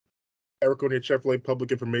Eric O'Neill Chevrolet,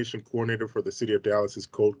 Public Information Coordinator for the City of Dallas's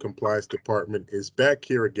Code Compliance Department, is back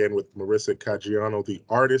here again with Marissa Caggiano, the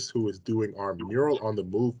artist who is doing our Mural on the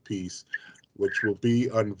Move piece, which will be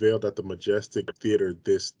unveiled at the Majestic Theater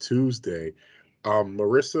this Tuesday.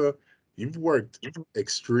 Marissa, you've worked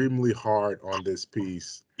extremely hard on this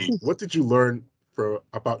piece. What did you learn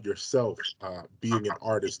about yourself being an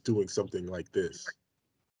artist doing something like this?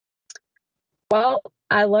 Well,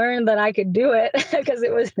 I learned that I could do it because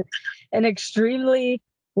it was an extremely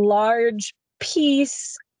large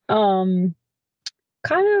piece. Kind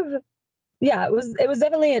of, yeah, it was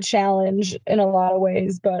definitely a challenge in a lot of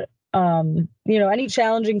ways, but any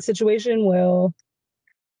challenging situation will,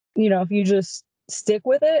 if you just stick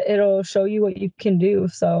with it, it'll show you what you can do.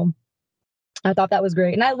 So I thought that was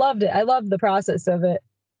great. And I loved it. I loved the process of it.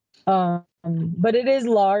 But it is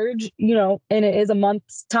large, and it is a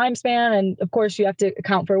month's time span. And of course you have to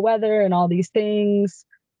account for weather and all these things.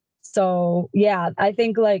 So yeah, I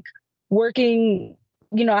think like working,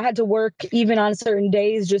 I had to work even on certain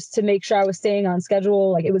days just to make sure I was staying on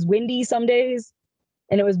schedule. Like it was windy some days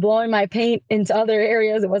and it was blowing my paint into other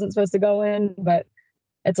areas it wasn't supposed to go in. But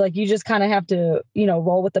it's like, you just kind of have to,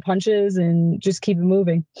 roll with the punches and just keep it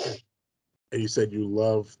moving. And you said you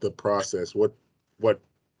love the process. What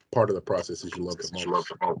part of the process did you love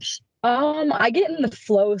the most? I get in the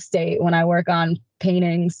flow state when I work on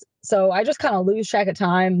paintings. So I just kind of lose track of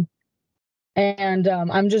time and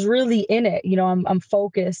I'm just really in it. I'm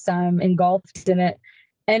focused, I'm engulfed in it.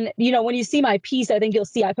 And, when you see my piece, I think you'll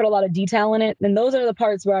see I put a lot of detail in it. And those are the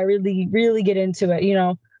parts where I really, really get into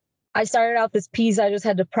it. I started out this piece, I just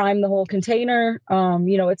had to prime the whole container.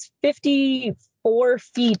 It's 54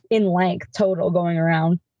 feet in length total going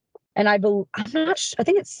around. And I'm not sure, I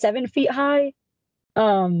think it's 7 feet high.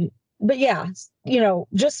 But yeah,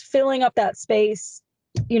 just filling up that space,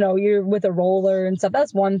 you're with a roller and stuff.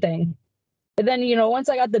 That's one thing. But then, once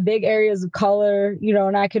I got the big areas of color,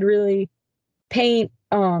 and I could really paint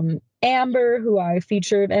Amber, who I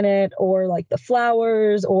featured in it, or like the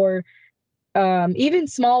flowers, or even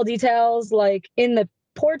small details like in the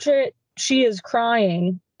portrait, she is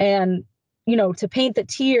crying, and, to paint the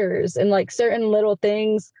tears and like certain little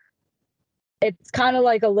things. It's kind of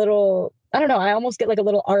like a little, I don't know, I almost get like a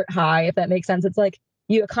little art high, if that makes sense. It's like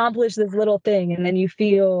you accomplish this little thing and then you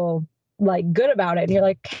feel like good about it. And you're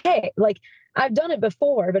like, hey, like I've done it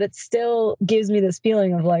before, but it still gives me this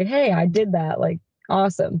feeling of like, hey, I did that. Like,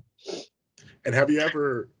 awesome. And have you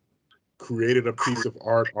ever created a piece of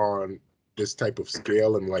art on this type of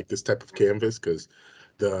scale and like this type of canvas? Because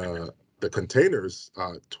the containers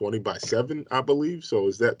 20 by 7, I believe. So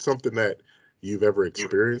is that something that you've ever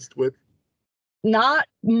experienced with? Not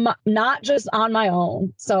just on my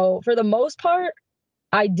own. So for the most part,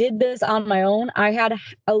 I did this on my own. I had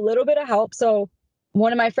a little bit of help. So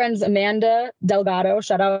one of my friends, Amanda Delgado,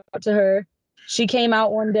 shout out to her. She came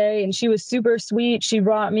out one day and she was super sweet. She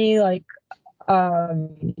brought me like a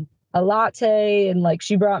latte, and like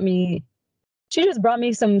she just brought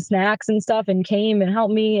me some snacks and stuff and came and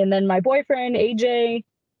helped me. And then my boyfriend, AJ,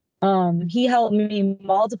 he helped me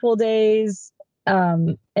multiple days.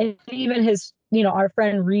 And even his, our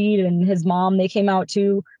friend Reed and his mom, they came out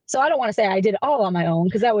too. So I don't want to say I did it all on my own,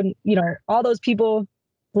 because that wouldn't, all those people,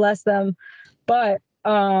 bless them. But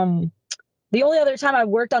the only other time I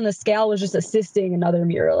worked on the scale was just assisting another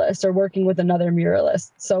muralist or working with another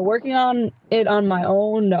muralist. So working on it on my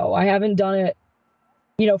own, no, I haven't done it,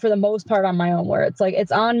 for the most part on my own, where it's like,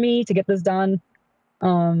 it's on me to get this done.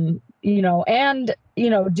 And,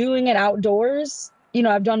 doing it outdoors,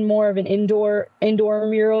 I've done more of an indoor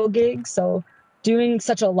mural gig. So doing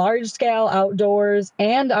such a large scale outdoors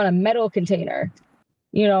and on a metal container,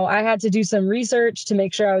 I had to do some research to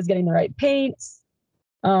make sure I was getting the right paints,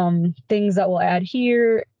 things that will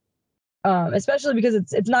adhere, especially because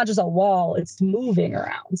it's not just a wall, it's moving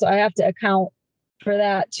around. So I have to account for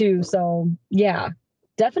that too. So yeah,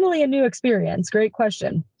 definitely a new experience. Great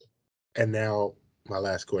question. And now my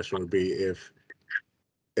last question would be if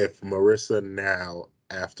Marissa now,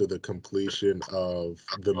 after the completion of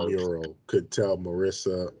the mural, could tell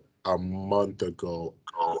Marissa a month ago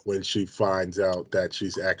when she finds out that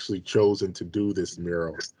she's actually chosen to do this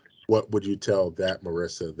mural, what would you tell that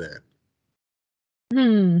Marissa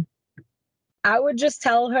then? I would just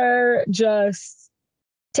tell her, just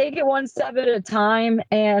take it one step at a time.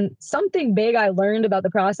 And something big I learned about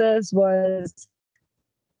the process was,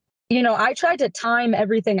 I tried to time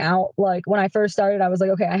everything out. Like when I first started, I was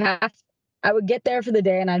like, okay, I would get there for the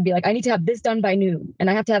day and I'd be like, I need to have this done by noon and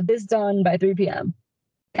I have to have this done by 3 p.m.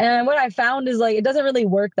 And what I found is like, it doesn't really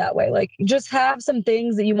work that way. Like just have some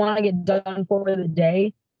things that you want to get done for the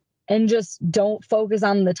day and just don't focus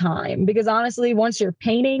on the time. Because honestly, once you're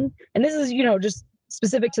painting, and this is, just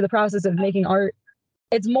specific to the process of making art,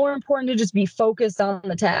 it's more important to just be focused on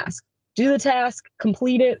the task. Do the task,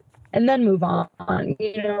 complete it, and then move on. I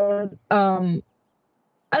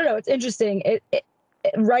don't know. It's interesting.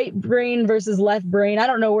 Right brain versus left brain. I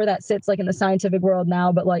don't know where that sits like in the scientific world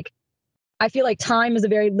now, but like I feel like time is a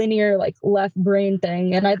very linear like left brain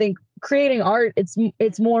thing, and I think creating art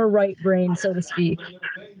it's more right brain, so to speak.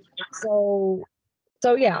 So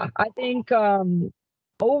yeah, I think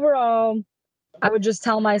overall I would just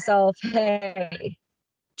tell myself, hey,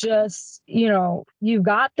 just you've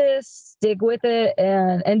got this, stick with it,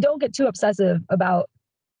 and don't get too obsessive about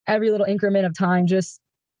every little increment of time. Just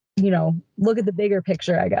look at the bigger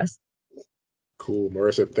picture, I guess. Cool,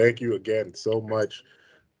 Marissa. Thank you again so much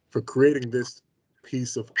for creating this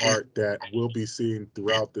piece of art that will be seen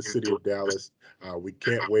throughout the city of Dallas. We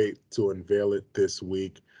can't wait to unveil it this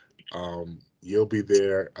week. You'll be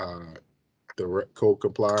there. The code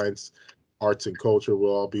compliance, arts and culture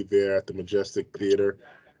will all be there at the Majestic Theater.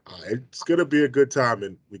 It's going to be a good time,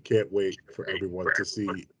 and we can't wait for everyone to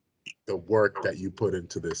see the work that you put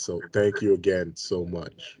into this. So thank you again so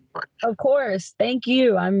much. Of course. Thank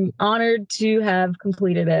you. I'm honored to have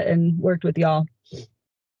completed it and worked with y'all.